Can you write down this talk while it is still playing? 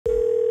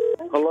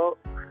Hello?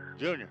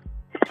 Junior.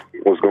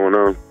 What's going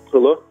on?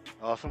 Hello?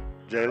 Awesome.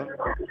 Jalen?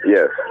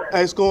 Yes.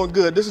 Hey, it's going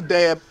good. This is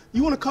Dad.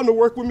 You want to come to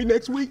work with me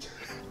next week?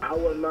 I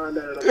wouldn't mind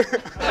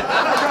that.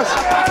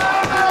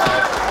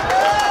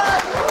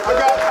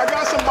 I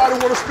got somebody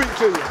want to speak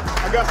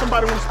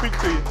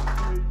to you.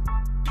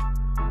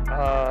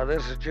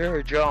 This is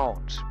Jerry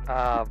Jones.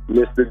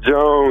 Mr.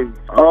 Jones.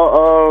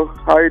 Uh-oh.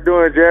 How you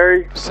doing,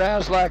 Jerry?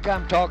 Sounds like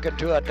I'm talking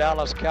to a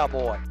Dallas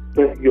Cowboy.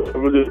 Thank you. I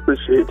really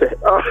appreciate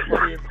that.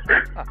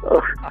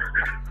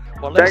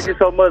 Well, Thank you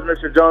so much,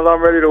 Mr. Jones.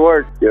 I'm ready to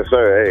work. Yes,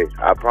 sir. Hey,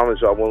 I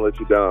promise you I won't let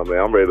you down, man.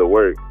 I'm ready to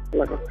work.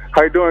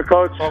 How you doing,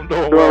 Coach? I'm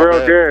doing well, real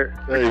man. good.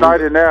 Hey,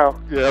 Excited now.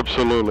 Yeah,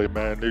 absolutely,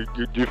 man.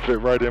 You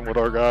fit right in with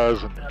our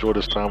guys and enjoy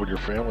this time with your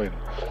family. And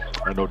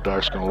I know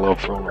Doc's going to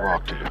love throwing the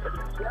rock to you.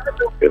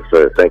 Yes,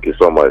 sir. Thank you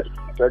so much.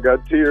 I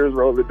got tears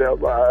rolling down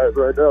my eyes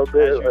right now,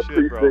 man. As you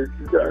should, bro.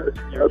 You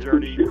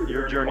guys.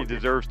 Your journey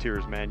deserves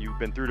tears, man. You've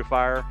been through the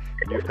fire,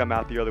 and you've come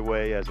out the other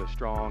way as a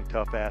strong,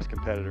 tough-ass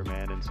competitor,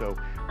 man. And so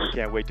we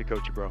can't wait to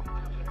coach you, bro.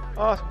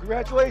 Awesome.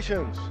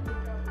 Congratulations.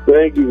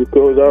 Thank you,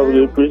 Coach. I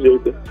really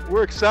appreciate that.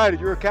 We're excited.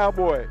 You're a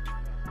Cowboy.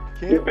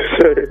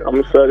 I'm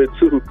excited,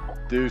 too.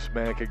 Deuce,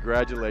 man,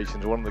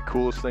 congratulations. One of the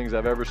coolest things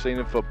I've ever seen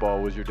in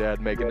football was your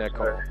dad making that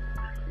call.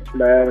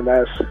 Man,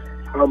 that's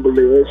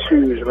unbelievable. It's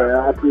huge, man.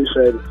 I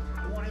appreciate it.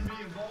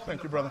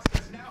 Thank you, brother.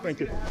 Thank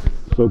you.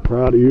 So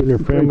proud of you and your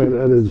family.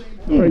 That is.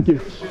 Thank you.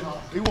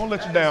 He won't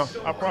let you down.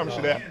 I promise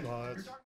you that.